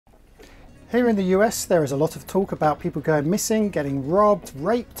Here in the US, there is a lot of talk about people going missing, getting robbed,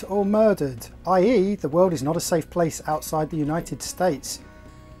 raped or murdered, i.e. the world is not a safe place outside the United States.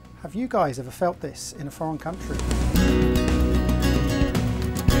 Have you guys ever felt this in a foreign country?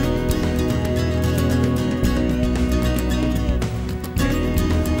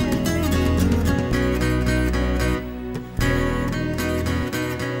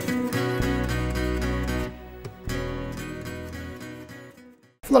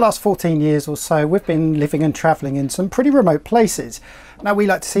 For the last 14 years or so, we've been living and travelling in some pretty remote places. Now, we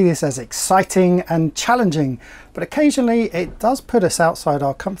like to see this as exciting and challenging, but occasionally it does put us outside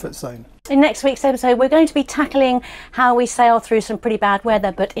our comfort zone. In next week's episode, we're going to be tackling how we sail through some pretty bad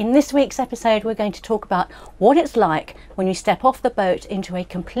weather, but in this week's episode, we're going to talk about what it's like when you step off the boat into a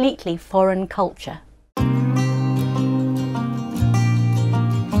completely foreign culture.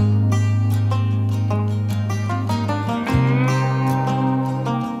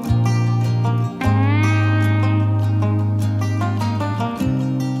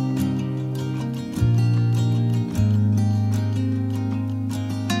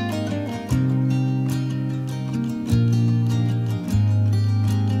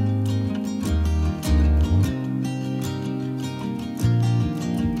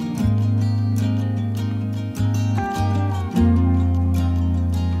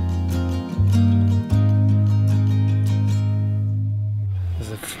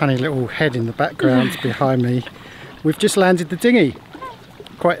 Funny little head in the background behind me. We've just landed the dinghy.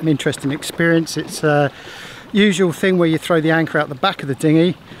 Quite an interesting experience. It's a usual thing where you throw the anchor out the back of the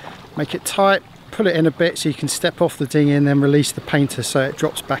dinghy, make it tight, pull it in a bit so you can step off the dinghy and then release the painter so it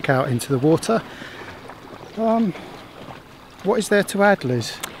drops back out into the water. What is there to add,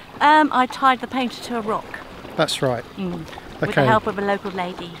 Liz? I tied the painter to a rock. That's right. With the help of a local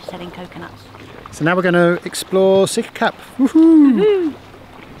lady selling coconuts. So now we're going to explore Secret Cap. Woohoo! Woohoo!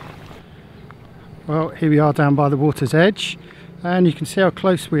 Well, here we are down by the water's edge, and you can see how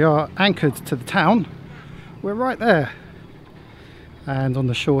close we are anchored to the town. We're right there. And on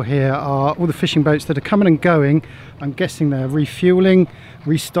the shore here are all the fishing boats that are coming and going. I'm guessing they're refueling,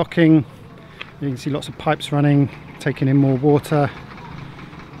 restocking. You can see lots of pipes running, taking in more water.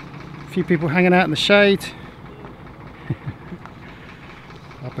 A few people hanging out in the shade.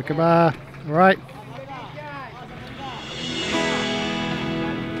 All right.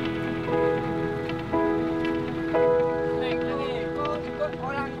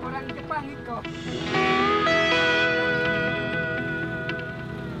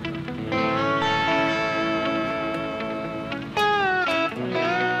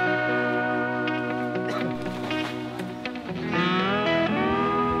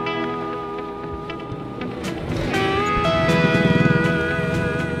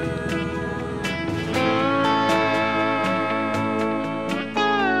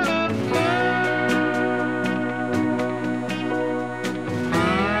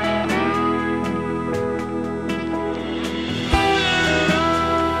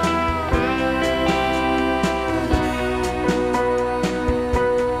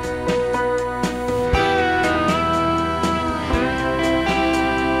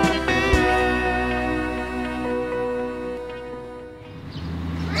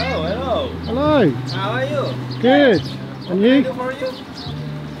 Hello. How are you? Good. And you? For you?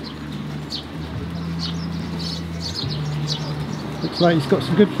 Looks like he's got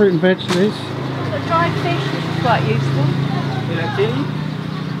some good fruit and veg, Liz. The dried fish, which is quite useful. You like chili?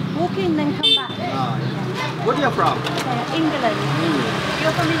 Walk in, then come back. Where are you from? England.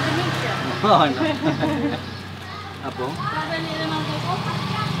 You're from Indonesia? Oh, no. Apo?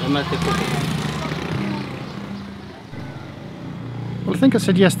 Well, I think I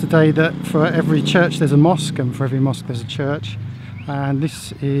said yesterday that for every church there's a mosque, and for every mosque there's a church. And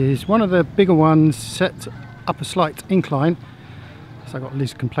this is one of the bigger ones, set up a slight incline. So I got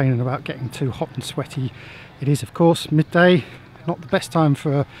Liz complaining about getting too hot and sweaty. It is, of course, midday. Not the best time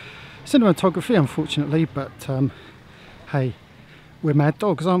for cinematography, unfortunately, but hey, we're mad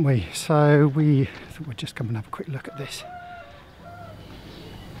dogs, aren't we? So we thought we'd just come and have a quick look at this.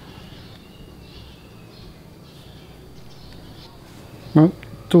 Well,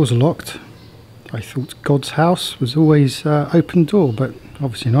 doors are locked. I thought God's house was always open door, but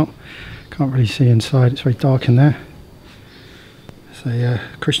obviously not. Can't really see inside, it's very dark in there. It's a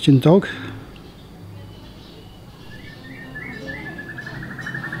Christian dog.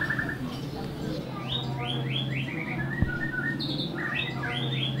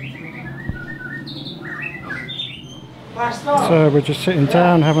 So we're just sitting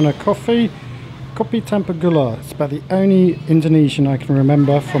down having a coffee. Kopi tanpa gula. It's about the only Indonesian I can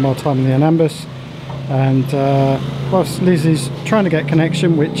remember from our time in the Anambas. And whilst Liz is trying to get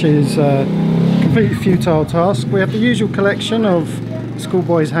connection, which is a completely futile task, we have the usual collection of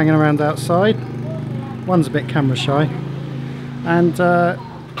schoolboys hanging around outside. One's a bit camera shy, and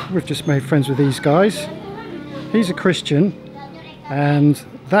we've just made friends with these guys. He's a Christian, and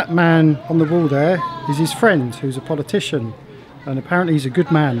that man on the wall there is his friend, who's a politician, and apparently he's a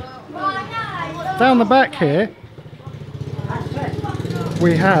good man. Down the back here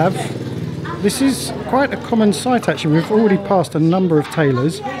we have, this is quite a common sight actually, we've already passed a number of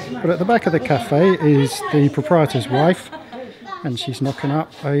tailors, but at the back of the cafe is the proprietor's wife, and she's knocking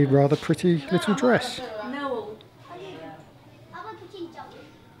up a rather pretty little dress.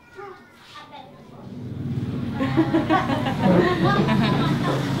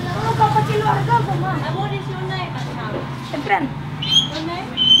 And what is your name, Your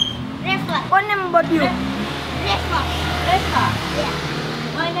name? What name about you? Leslie. Yeah.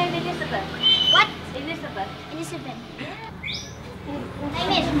 My name is Elizabeth. What? Elizabeth. Elizabeth. My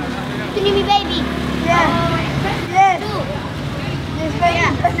name is. Can you be baby? Yeah. Yes. Yes,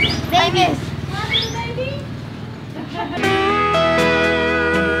 baby. Baby.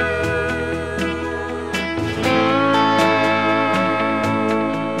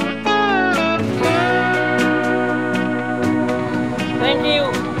 Thank you.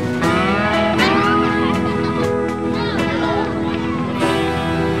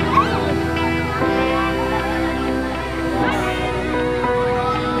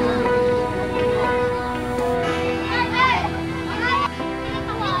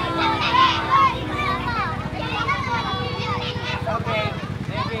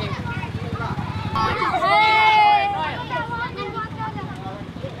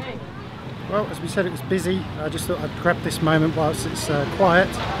 Well, as we said, it was busy. I just thought I'd grab this moment whilst it's quiet.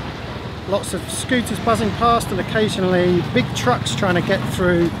 Lots of scooters buzzing past, and occasionally big trucks trying to get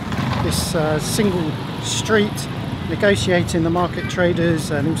through this single street, negotiating the market traders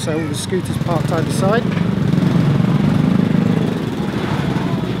and also all the scooters parked either side.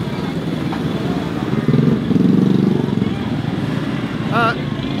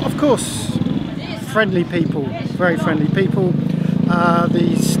 Of course, friendly people, very friendly people.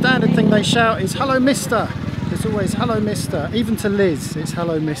 The standard thing they shout is "Hello, Mister." It's always "Hello, Mister." Even to Liz, it's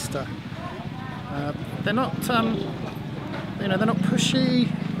 "Hello, Mister." They're not, you know, they're not pushy.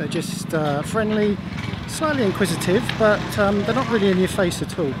 They're just friendly, slightly inquisitive, but they're not really in your face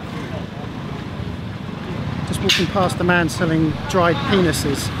at all. Just walking past the man selling dried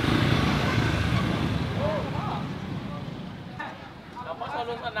penises.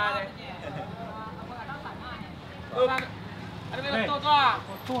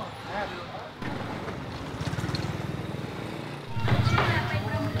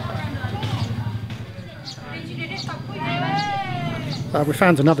 We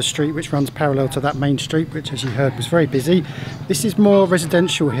found another street which runs parallel to that main street, which, as you heard, was very busy. This is more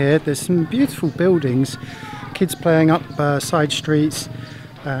residential here. There's some beautiful buildings, kids playing up side streets,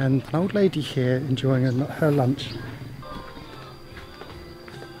 and an old lady here enjoying her lunch.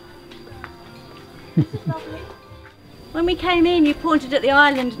 When we came in, you pointed at the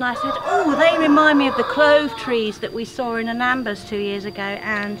island and I said, oh, they remind me of the clove trees that we saw in Anambas 2 years ago,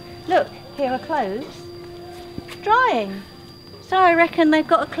 and look, here are cloves drying. So I reckon they've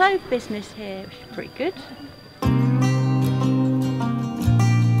got a clove business here, which is pretty good.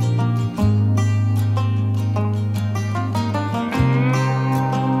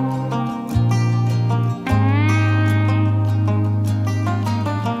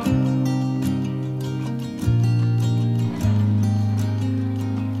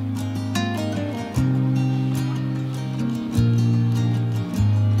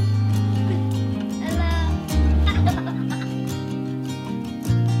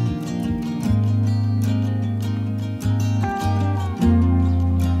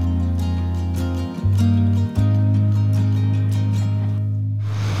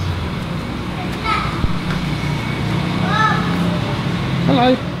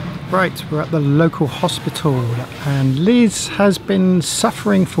 Hello. Right, we're at the local hospital, and Liz has been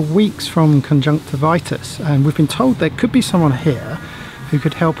suffering for weeks from conjunctivitis, and we've been told there could be someone here who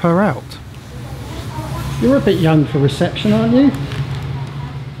could help her out. You're a bit young for reception, aren't you?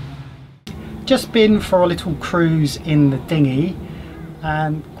 Just been for a little cruise in the dinghy,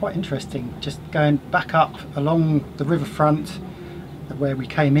 and quite interesting, just going back up along the riverfront where we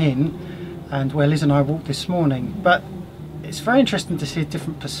came in and where Liz and I walked this morning. But it's very interesting to see a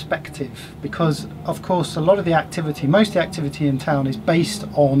different perspective, because of course a lot of the activity, most of the activity in town is based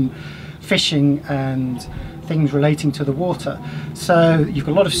on fishing and things relating to the water. So you've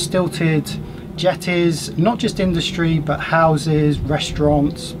got a lot of stilted jetties, not just industry but houses,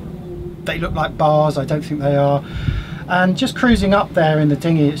 restaurants, they look like bars. I don't think they are. And just cruising up there in the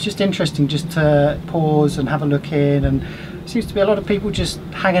dinghy, it's just interesting just to pause and have a look in, and seems to be a lot of people just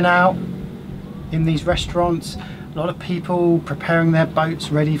hanging out in these restaurants, a lot of people preparing their boats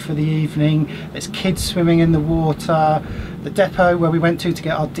ready for the evening. There's kids swimming in the water. The depot where we went to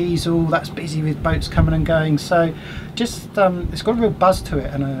get our diesel, that's busy with boats coming and going. So just it's got a real buzz to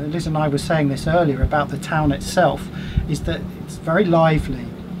it. And Liz and I were saying this earlier about the town itself, is that it's very lively.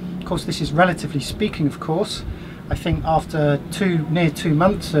 Of course, this is relatively speaking, of course. I think after near 2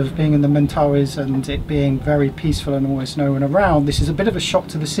 months of being in the Mentawais and it being very peaceful and almost no one around, this is a bit of a shock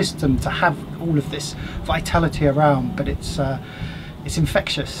to the system to have all of this vitality around, but it's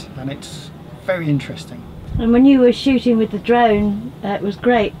infectious and it's very interesting. And when you were shooting with the drone, it was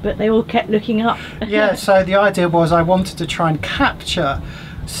great, but they all kept looking up. Yeah, so the idea was I wanted to try and capture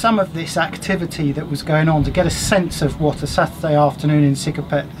some of this activity that was going on to get a sense of what a Saturday afternoon in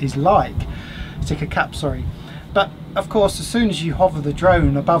Sikapet is like. Sikakap, sorry. But of course, as soon as you hover the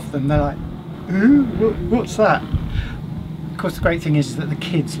drone above them, they're like, ooh, what's that? Of course, the great thing is that the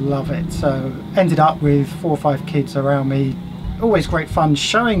kids love it. So ended up with 4 or 5 kids around me. Always great fun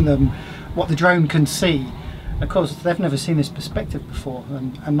showing them what the drone can see. And of course, they've never seen this perspective before,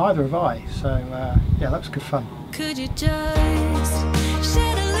 and neither have I. So yeah, that was good fun. Could you just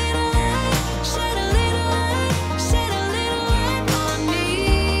shed a little light, shed a little light, shed a little light on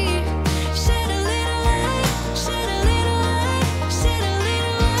me? Shed a little light, shed a little light, shed a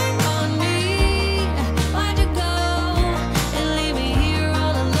little light on me. Why'd you go and leave me here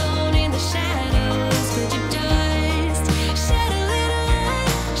all alone in the shadows? Could you just shed a little light,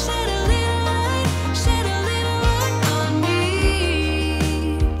 shed a little light, shed a little light on me?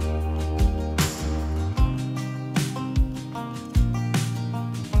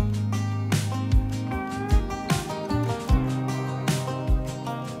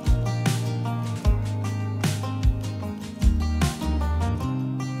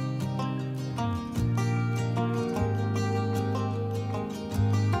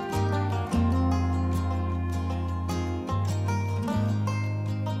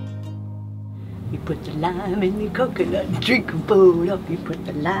 You put the lime in the coconut, drink and put up. You put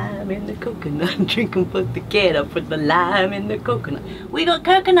the lime in the coconut, drink and put the kid up. Put the lime in the coconut. We got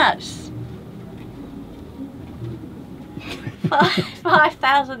coconuts.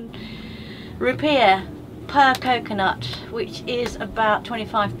 5,000 rupiah per coconut, which is about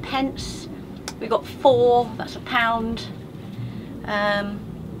 25 pence. We got 4, that's £1.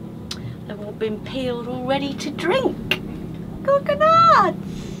 They've all been peeled, all ready to drink. Coconuts!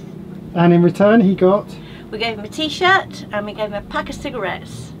 And in return, he got... We gave him a t-shirt and we gave him a pack of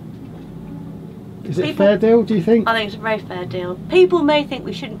cigarettes. Is it a fair deal, do you think? I think it's a very fair deal. People may think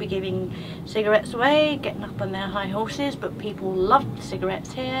we shouldn't be giving cigarettes away, getting up on their high horses, but people love the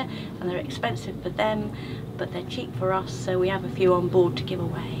cigarettes here and they're expensive for them, but they're cheap for us, so we have a few on board to give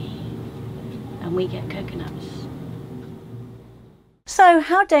away. And we get coconuts. So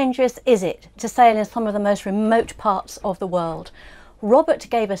how dangerous is it to sail in some of the most remote parts of the world? Robert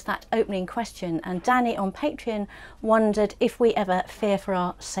gave us that opening question, and Danny on Patreon wondered if we ever fear for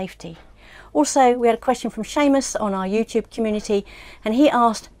our safety. Also, we had a question from Seamus on our YouTube community, and he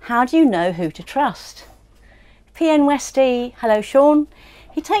asked, how do you know who to trust? PN Westy, hello Sean.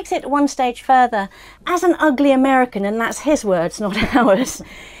 He takes it one stage further. As an ugly American, and that's his words, not ours,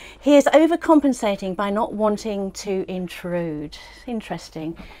 he is overcompensating by not wanting to intrude.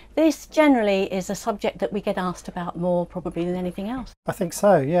 Interesting. This generally is a subject that we get asked about more probably than anything else. I think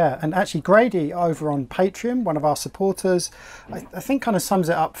so, yeah. And actually Grady over on Patreon, one of our supporters, I think kind of sums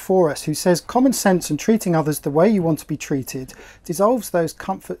it up for us, who says common sense and treating others the way you want to be treated dissolves those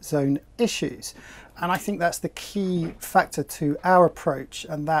comfort zone issues. And I think that's the key factor to our approach,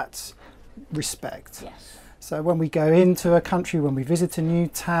 and that's respect. Yes. So when we go into a country, when we visit a new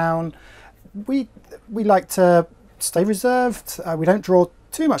town, we like to stay reserved. We don't draw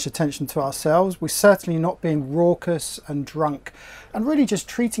too much attention to ourselves. We're certainly not being raucous and drunk, and really just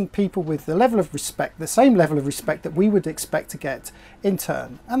treating people with the level of respect, the same level of respect that we would expect to get in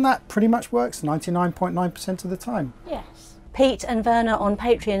turn. And that pretty much works 99.9% of the time. Yes. Pete and Werner on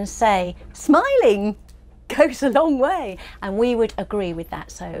Patreon say, smiling goes a long way, and we would agree with that.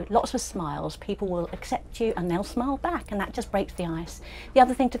 So lots of smiles, people will accept you and they'll smile back, and that just breaks the ice. The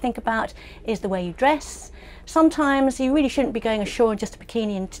other thing to think about is the way you dress. Sometimes you really shouldn't be going ashore in just a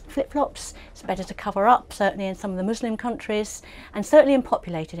bikini and flip-flops. It's better to cover up, certainly in some of the Muslim countries and certainly in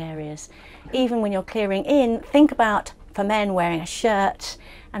populated areas. Even when you're clearing in, think about, for men, wearing a shirt.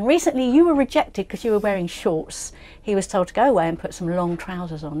 And recently you were rejected because you were wearing shorts. He was told to go away and put some long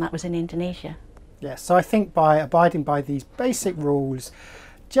trousers on. That was in Indonesia. Yes, so I think by abiding by these basic rules,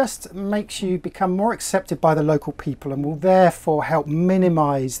 just makes you become more accepted by the local people and will therefore help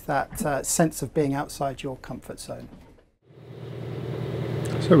minimise that sense of being outside your comfort zone.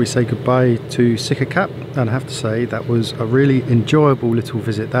 So we say goodbye to Sikakap, and I have to say that was a really enjoyable little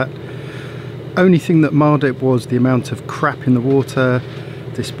visit. That only thing that marred it was the amount of crap in the water,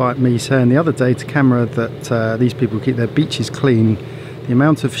 despite me saying the other day to camera that these people keep their beaches clean. The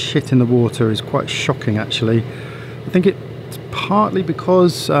amount of shit in the water is quite shocking actually. I think it's partly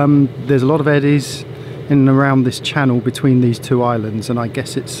because there's a lot of eddies in and around this channel between these two islands, and I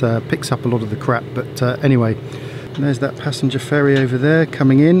guess it picks up a lot of the crap. But anyway, there's that passenger ferry over there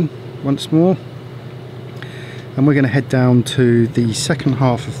coming in once more, and we're going to head down to the second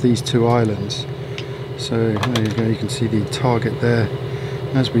half of these two islands. So there you go, you can see the target there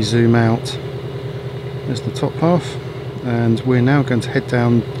as we zoom out. There's the top half, and we're now going to head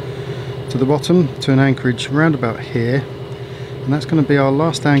down to the bottom to an anchorage round about here, and that's going to be our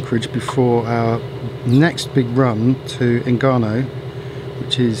last anchorage before our next big run to Engano,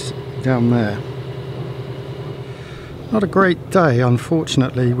 which is down there. Not a great day,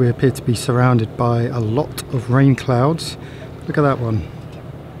 unfortunately. We appear to be surrounded by a lot of rain clouds. Look at that one.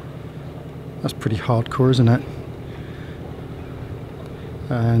 That's pretty hardcore, isn't it?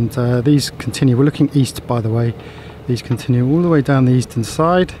 And these continue, we're looking east by the way, these continue all the way down the eastern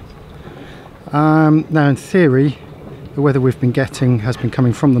side. Now in theory, the weather we've been getting has been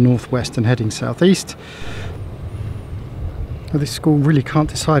coming from the northwest and heading southeast. Well, this school really can't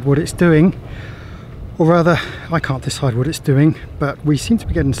decide what it's doing. Or rather, I can't decide what it's doing, but we seem to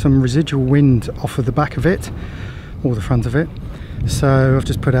be getting some residual wind off of the back of it, or the front of it. So I've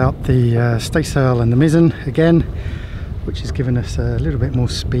just put out the staysail and the mizzen again, which has given us a little bit more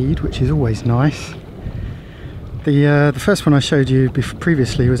speed, which is always nice. The first one I showed you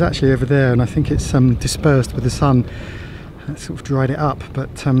previously was actually over there, and I think it's dispersed with the sun. It sort of dried it up,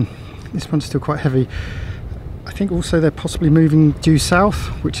 but this one's still quite heavy. I think also they're possibly moving due south,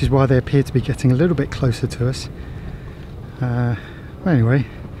 which is why they appear to be getting a little bit closer to us. Anyway,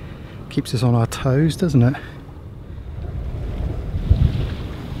 keeps us on our toes, doesn't it?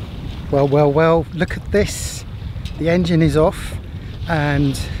 Well, well, well, look at this. The engine is off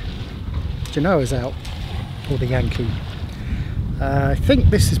and Genoa's out, or the Yankee. I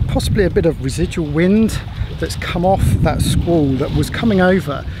think this is possibly a bit of residual wind that's come off that squall that was coming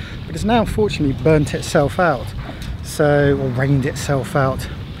over, but it's now fortunately burnt itself out, or rained itself out.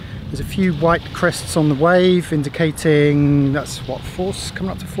 There's a few white crests on the wave indicating that's what, force,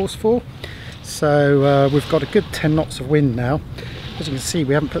 coming up to force 4. So we've got a good 10 knots of wind now. As you can see,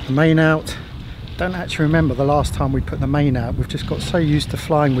 we haven't put the main out. Don't actually remember the last time we put the main out. We've just got so used to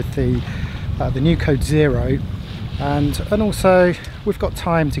flying with the new code 0, and also we've got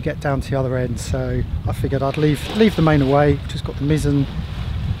time to get down to the other end, so I figured I'd leave the main away. Just got the mizzen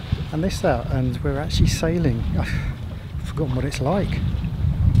and this out, and we're actually sailing. I've forgotten what it's like.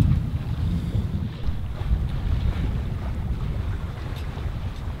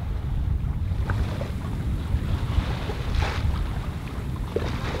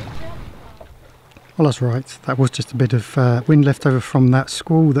 Well, that's right, that was just a bit of wind left over from that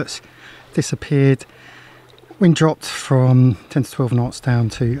squall that's disappeared. Wind dropped from 10 to 12 knots down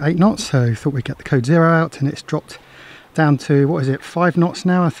to 8 knots, so thought we'd get the code 0 out, and it's dropped down to, what is it, 5 knots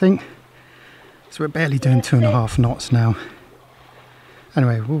now I think. So we're barely doing 2.5 knots now.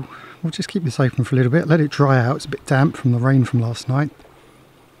 Anyway, we'll just keep this open for a little bit, let it dry out. It's a bit damp from the rain from last night.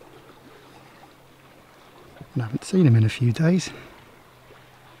 And I haven't seen him in a few days.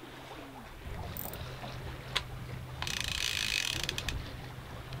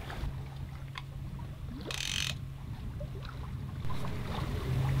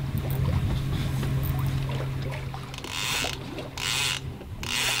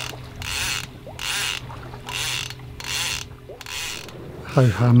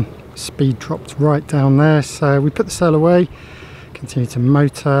 Ho-hum, speed dropped right down there, so we put the sail away, continue to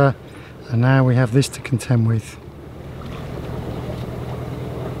motor, and now we have this to contend with.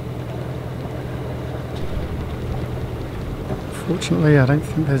 Fortunately, I don't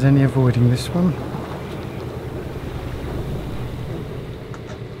think there's any avoiding this one.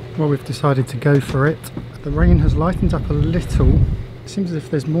 Well, we've decided to go for it. The rain has lightened up a little. It seems as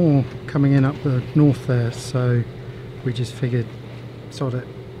if there's more coming in up the north there, so we just figured, sod it,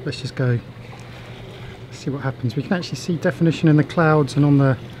 let's just go. See what happens. We can actually see definition in the clouds and on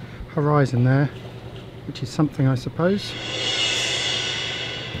the horizon there, which is something, I suppose.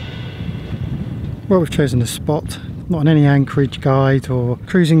 Well, we've chosen a spot, not on any anchorage guide or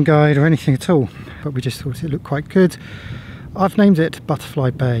cruising guide or anything at all, but we just thought it looked quite good. I've named it Butterfly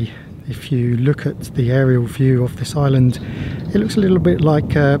Bay. If you look at the aerial view of this island, it looks a little bit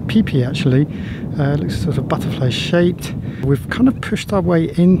like Phi actually. It looks sort of butterfly shaped. We've kind of pushed our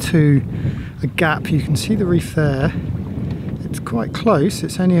way into a gap. You can see the reef there. It's quite close,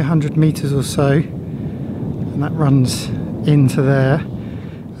 it's only 100 meters or so, and that runs into there.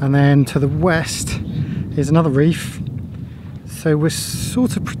 And then to the west is another reef, so we're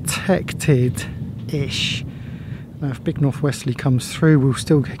sort of protected-ish. Now if big northwesterly comes through, we'll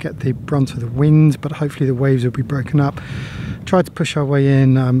still get the brunt of the wind, but hopefully the waves will be broken up. Tried to push our way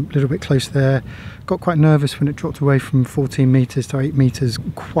in a little bit close there. Got quite nervous when it dropped away from 14 meters to 8 meters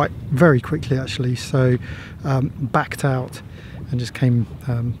very quickly actually, so backed out and just came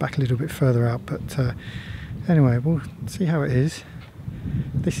back a little bit further out. But anyway, we'll see how it is.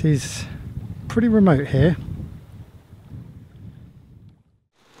 This is pretty remote here.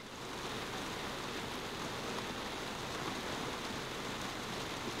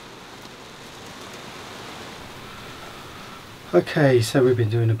 Okay, so we've been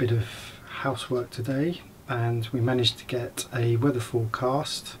doing a bit of housework today and we managed to get a weather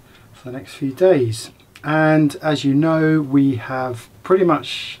forecast for the next few days. And as you know, we have pretty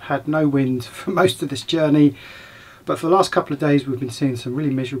much had no wind for most of this journey, but for the last couple of days we've been seeing some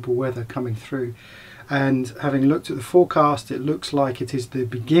really miserable weather coming through. And having looked at the forecast, it looks like it is the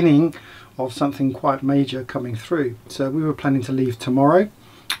beginning of something quite major coming through. So we were planning to leave tomorrow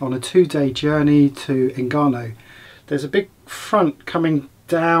on a 2-day journey to Engano. There's a big front coming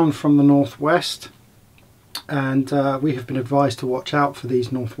down from the northwest, and we have been advised to watch out for these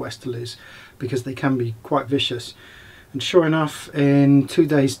northwesterlies because they can be quite vicious. And sure enough, in 2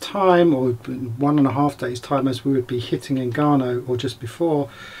 days time, or 1.5 days time, as we would be hitting Engano or just before,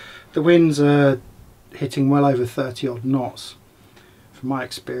 the winds are hitting well over 30 odd knots. From my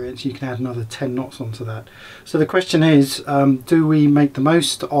experience, you can add another 10 knots onto that. So the question is, do we make the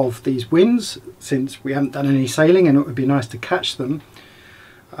most of these winds, since we haven't done any sailing and it would be nice to catch them,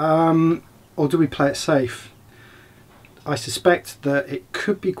 or do we play it safe? I suspect that it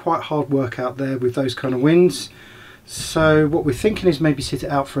could be quite hard work out there with those kind of winds. So what we're thinking is maybe sit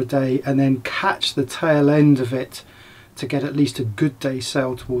it out for a day and then catch the tail end of it to get at least a good day's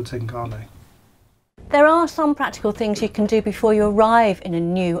sail towards Engano. There are some practical things you can do before you arrive in a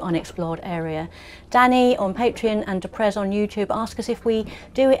new unexplored area. Danny on Patreon and Deprez on YouTube ask us if we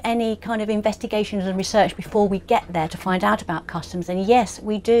do any kind of investigations and research before we get there to find out about customs, and yes,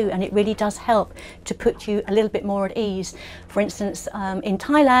 we do, and it really does help to put you a little bit more at ease. For instance, in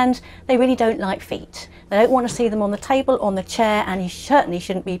Thailand, they really don't like feet. They don't want to see them on the table, on the chair, and you certainly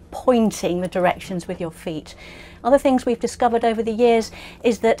shouldn't be pointing the directions with your feet. Other things we've discovered over the years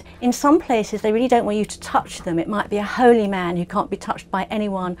is that in some places they really don't want you to touch them. It might be a holy man who can't be touched by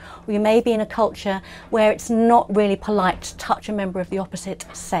anyone, or you may be in a culture where it's not really polite to touch a member of the opposite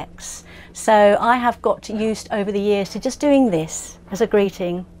sex. So I have got used over the years to just doing this as a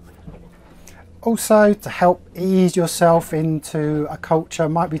greeting. Also, to help ease yourself into a culture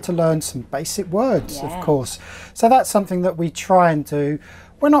might be to learn some basic words, of course. So that's something that we try and do.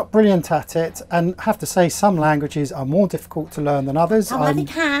 We're not brilliant at it, and I have to say some languages are more difficult to learn than others. I'm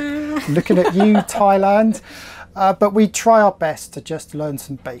looking at you, Thailand. But we try our best to just learn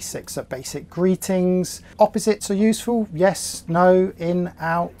some basics, basic greetings. Opposites are useful, yes, no, in,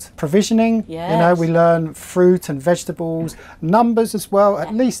 out. Provisioning, you know, we learn fruit and vegetables. Numbers as well,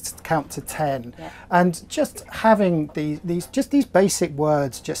 at least count to 10. And just having these basic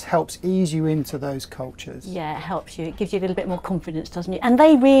words just helps ease you into those cultures. Yeah, it helps you. It gives you a little bit more confidence, doesn't it? And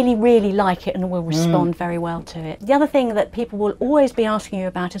they really, really like it and will respond very well to it. The other thing that people will always be asking you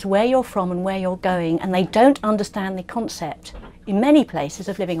about is where you're from and where you're going, and they don't understand the concept in many places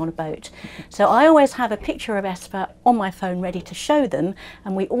of living on a boat. So I always have a picture of Esper on my phone ready to show them,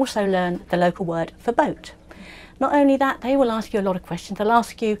 and we also learn the local word for boat. Not only that, they will ask you a lot of questions. They'll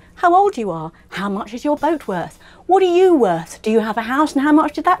ask you how old you are, how much is your boat worth, what are you worth, do you have a house and how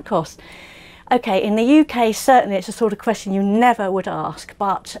much did that cost? Okay, in the UK certainly it's a sort of question you never would ask,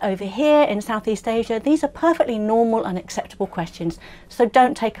 but over here in Southeast Asia these are perfectly normal and acceptable questions, so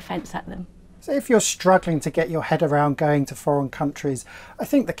don't take offence at them. So if you're struggling to get your head around going to foreign countries, I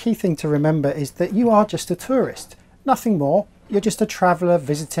think the key thing to remember is that you are just a tourist, nothing more. You're just a traveller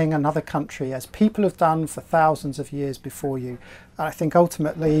visiting another country, as people have done for thousands of years before you. And I think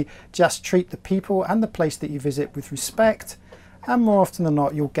ultimately just treat the people and the place that you visit with respect, and more often than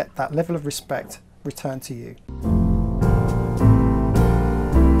not you'll get that level of respect returned to you.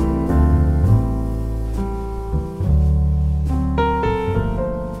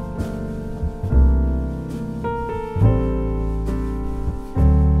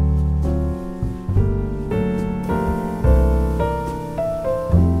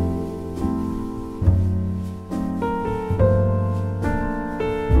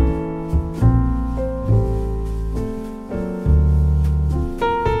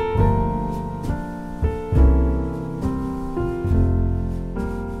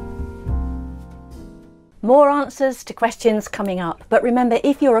 More answers to questions coming up. But remember,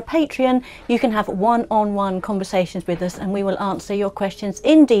 if you're a Patreon, you can have one-on-one conversations with us and we will answer your questions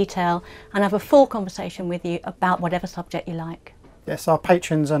in detail and have a full conversation with you about whatever subject you like. Yes, our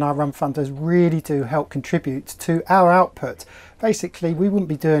patrons and our run funders really do help contribute to our output. Basically, we wouldn't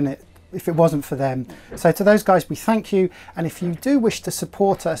be doing it if it wasn't for them. So to those guys, we thank you. And if you do wish to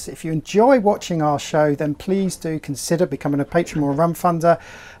support us, if you enjoy watching our show, then please do consider becoming a patron or a run funder.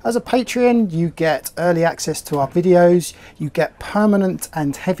 As a Patreon, you get early access to our videos, you get permanent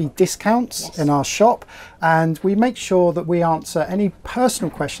and heavy discounts in our shop, and we make sure that we answer any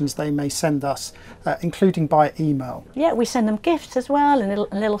personal questions they may send us, including by email. Yeah, we send them gifts as well and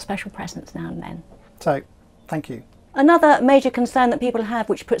little special presents now and then. So, thank you. Another major concern that people have,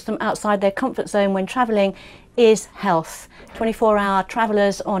 which puts them outside their comfort zone when travelling, is health. 24-hour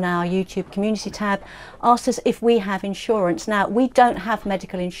travellers on our YouTube community tab asked us if we have insurance. Now, we don't have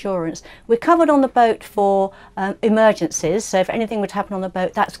medical insurance. We're covered on the boat for emergencies, so if anything would happen on the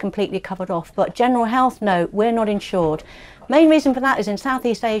boat, that's completely covered off. But general health, no, we're not insured. Main reason for that is in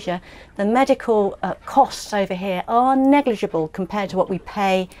Southeast Asia, the medical costs over here are negligible compared to what we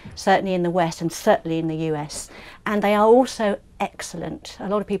pay certainly in the West and certainly in the US. And they are also excellent. A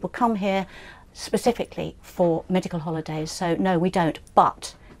lot of people come here specifically for medical holidays. So no, we don't,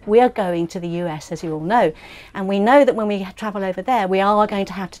 but we are going to the US, as you all know. And we know that when we travel over there, we are going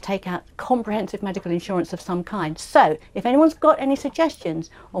to have to take out comprehensive medical insurance of some kind. So if anyone's got any suggestions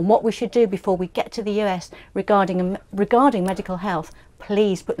on what we should do before we get to the US regarding medical health,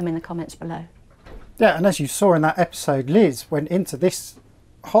 please put them in the comments below. Yeah, and as you saw in that episode, Liz went into this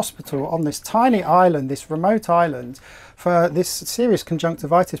hospital on this tiny island, this remote island, for this serious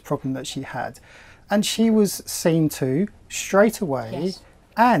conjunctivitis problem that she had. And she was seen to straight away. Yes.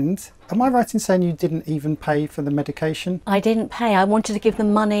 And am I right in saying you didn't even pay for the medication? I didn't pay. I wanted to give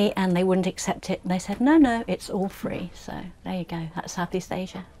them money and they wouldn't accept it. And they said, no, no, it's all free. So there you go. That's Southeast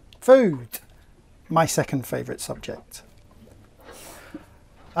Asia. Food, my second favourite subject.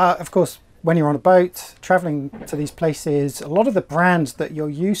 Of course, when you're on a boat, travelling to these places, a lot of the brands that you're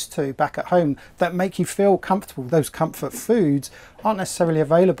used to back at home that make you feel comfortable, those comfort foods, aren't necessarily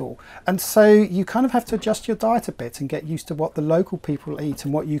available. And so you kind of have to adjust your diet a bit and get used to what the local people eat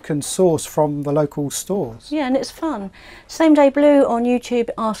and what you can source from the local stores. Yeah, and it's fun. Same Day Blue on YouTube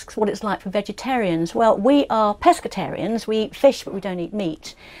asks what it's like for vegetarians. Well, we are pescatarians. We eat fish, but we don't eat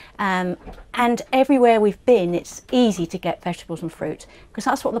meat. And everywhere we've been, it's easy to get vegetables and fruit because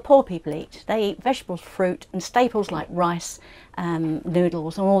that's what the poor people eat. They eat vegetables, fruit and staples like rice,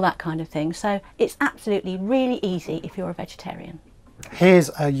 noodles and all that kind of thing. So it's absolutely really easy if you're a vegetarian. Here's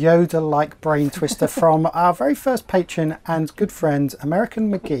a Yoda-like brain twister from our very first patron and good friend,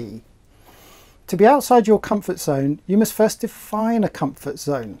 American McGee. To be outside your comfort zone, you must first define a comfort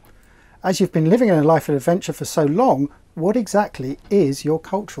zone. As you've been living in a life of adventure for so long, what exactly is your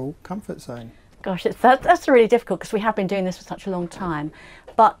cultural comfort zone? Gosh, that's really difficult because we have been doing this for such a long time.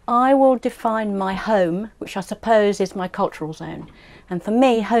 But I will define my home, which I suppose is my cultural zone. And for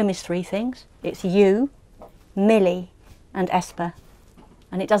me, home is three things. It's you, Millie and Esper.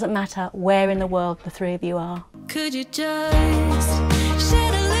 And it doesn't matter where in the world the three of you are. Could you just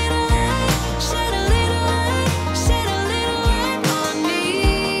shed a